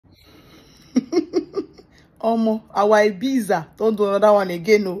Omo, our Ibiza don't do another one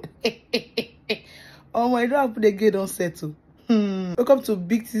again. No. Omo, I don't have to put the gate on settle. Welcome to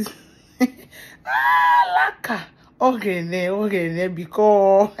Big Sis. Laka. Okay,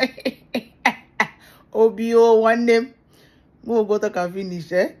 because OBO one name. We'll go to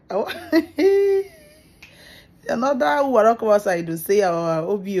finish, eh? Another who I come outside to say our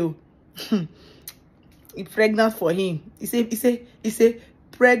OBO. He pregnant for him. He say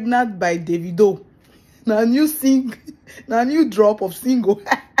pregnant by DavidO. Now new new drop of single.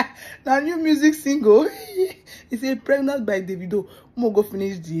 Now new music single. He said pregnant by DavidO. We'll go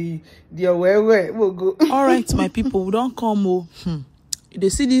finish the where we'll go. All right, my people, we don't come. They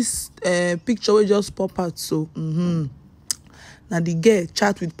see this picture we just pop out. So now the girl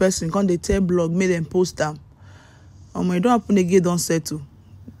chat with person, can they tell blog, made them post them. I don't happen again, don't settle.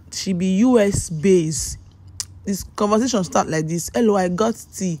 She be US based. This conversation start like this. Hello, I got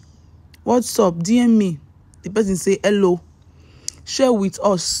tea. What's up? DM me. The person say hello. Share with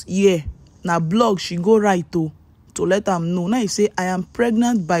us. Yeah. Now blog she go right to let them know. Now he say I am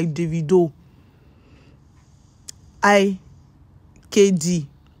pregnant by DavidO. IKD.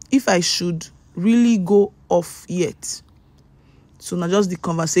 If I should really go off yet. So now just the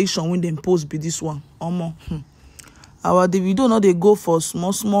conversation when they post be this one. Omo. Our DavidO not they go for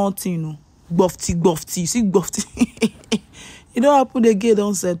small thing. No. Gbofty. See gbofty. You don't happen the gate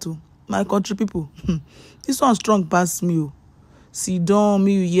don't settle. My country people. This one strong past me. See don't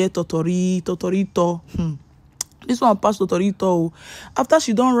me hear totorito. This one pass totorito. After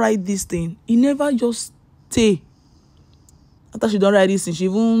she don't write this thing, he never just stay. After she don't write this thing, she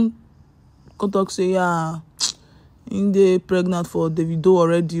even contact say yeah, in the pregnant for DavidO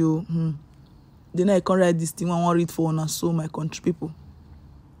already. Then I can't write this thing. I want read for una. So my country people.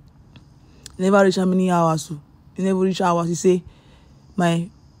 Never reach how many hours. He never reach hours. He say my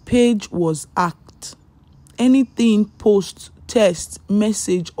page was hacked. Anything post, text,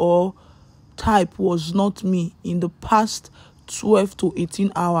 message or type was not me in the past 12 to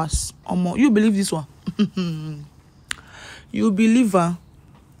 18 hours. You believe this one? You believe her?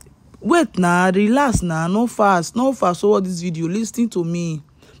 Wait now, relax now, no fast over this video, listening to me.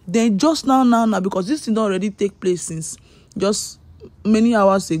 Then just now, because this thing already take place since just many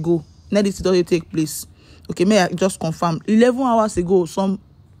hours ago. Now this already take place. Okay, may I just confirm? 11 hours ago, some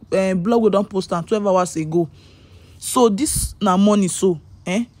blog we don't post on 12 hours ago. So this now money,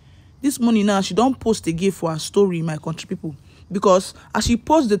 this money now she don't post again for her story, my country people. Because as she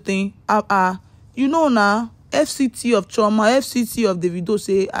post the thing, you know now, FCT of Trauma, FCT of DavidO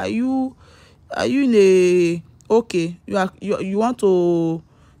say, are you in a okay? You want to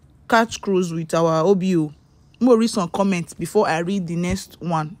catch cruise with our OBO? More read some comments before I read the next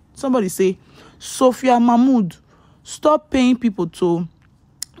one. Somebody say, Sophia Mahmood, stop paying people to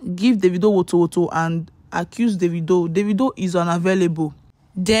give DavidO woto and accuse DavidO. DavidO is unavailable.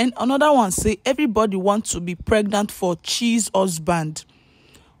 Then another one say, everybody wants to be pregnant for cheese husband.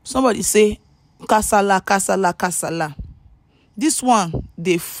 Somebody say, kasala. This one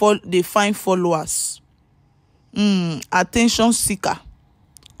they find followers. Attention seeker,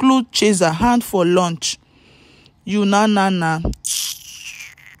 clue chaser, hand for lunch. You na.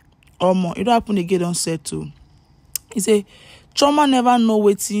 You don't happen to get on set too. He say, Trauma never know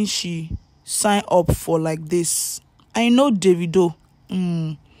wetin she sign up for like this. I know DavidO.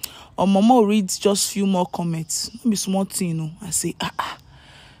 Mama reads just few more comments. Not be small thing, I say,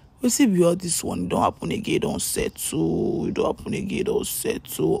 we see be all this one. You don't happen to get on set too. You don't happen to get on set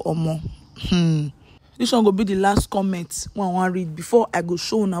too. This one go be the last comment when I want read before I go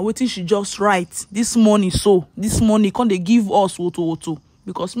show now. Wetin she just write this morning. So this morning, can't they give us woto?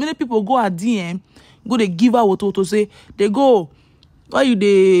 Because many people go at DM, go they give her woto say they go. Why you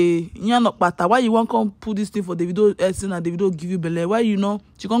they why you want come put this thing for DavidO? Saying that DavidO give you belay. Why you know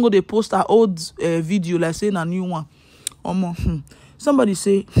she can't go they post her old video like saying a new one. Somebody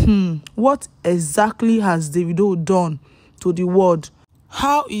say, what exactly has DavidO done to the world?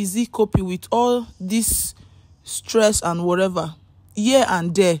 How is he coping with all this stress and whatever? Here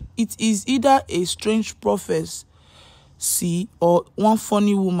and there, it is either a strange prophecy or one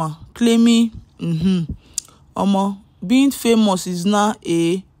funny woman claiming, being famous is now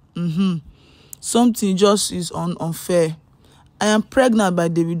a something just is unfair. I am pregnant by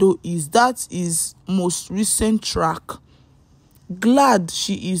DavidO that is most recent track. Glad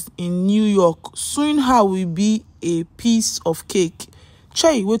she is in New York. Soon her will be a piece of cake.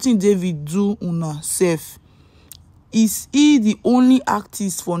 Chai, wetin David do una self? Is he the only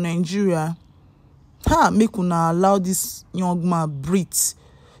artist for Nigeria? Make una allow this young man breathe.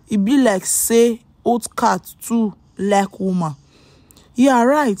 It be like say old cat too like woman. Yeah,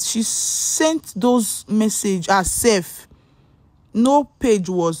 right. She sent those message herself. No page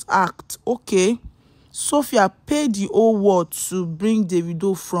was hacked. Okay. Sophia paid the whole world to bring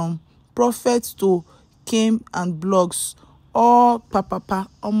DavidO from prophets to came and blogs. All papa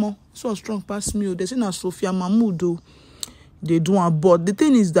omo. This was strong past me. They say na Sophia Mahmood. They do one. But the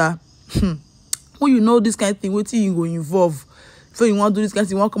thing is that when you know this kind of thing, what you go involve. So you want to do this kind of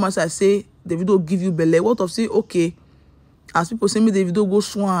thing, you want to come outside and say DavidO give you belle. What of say okay? As people say me DavidO go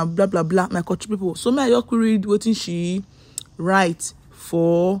swan blah blah blah. My country people. So me I just read what she write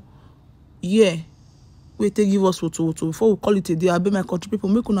for we take give us photo before we call it a day. I beg my country people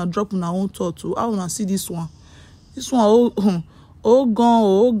make una drop una own thought to how una see this one. This one oh gone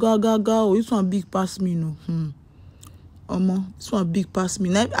oh ga oh, this one big pass me no. This one big pass me.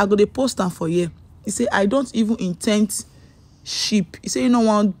 Now I go the post am for here. He say I don't even intend ship. He say you don't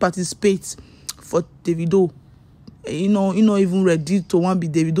want to participate for DavidO. You know even ready to want be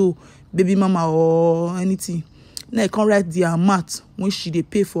DavidO baby mama or anything. Now you can't write the amount when she dey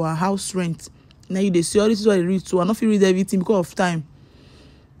pay for her house rent. Now you dey see all this is what I read, so I not fit read everything because of time.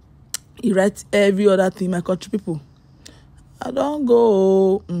 He writes every other thing, my country people. I don't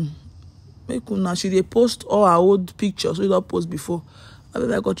go make una she dey post all her old pictures we don't post before. I be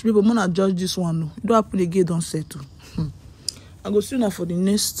my country people, wanna judge this one. No. You don't happen again, don't settle. I go see una for the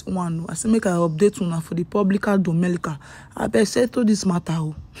next one. I say make I update una for the publica domelica. I better settle this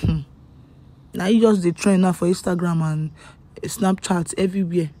matter. Now you just the trend now for Instagram and Snapchat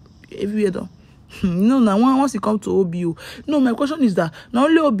everywhere though. No, now once it comes to OBO. No, my question is that not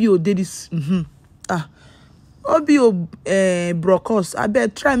only OBO did this. OBO broadcast. I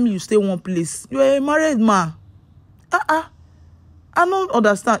bet try me you stay one place. You are a married man. I don't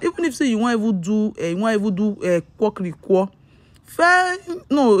understand. Even if say you want to do quirk. Fair,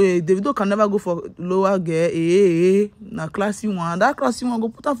 no, DavidO can never go for lower girl. Na classy one. That classy one go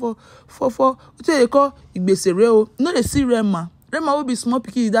put her for what they call Igbesere. No, they see Rema will be small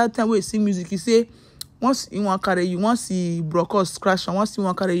picky that time when you sing music. You say once you want carry you, once you broadcast crash, and once you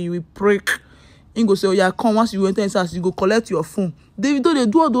want carry you will break. You go say, oh yeah, come. Once you enter inside, you go collect your phone. DavidO they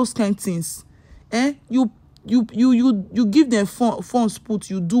do all those kind of things. You give them phones put.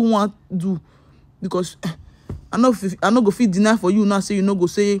 You do want do because. I no go fit deny for you now. Say you no go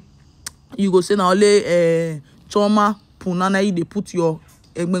say you go say na only trauma punana you dey put your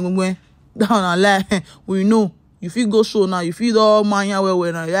down and lie. We know you fit go show now. You fit all mania well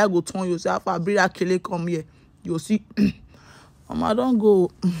now. You go turn you say after Brida Kele come here. You see, I don't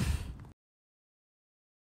go.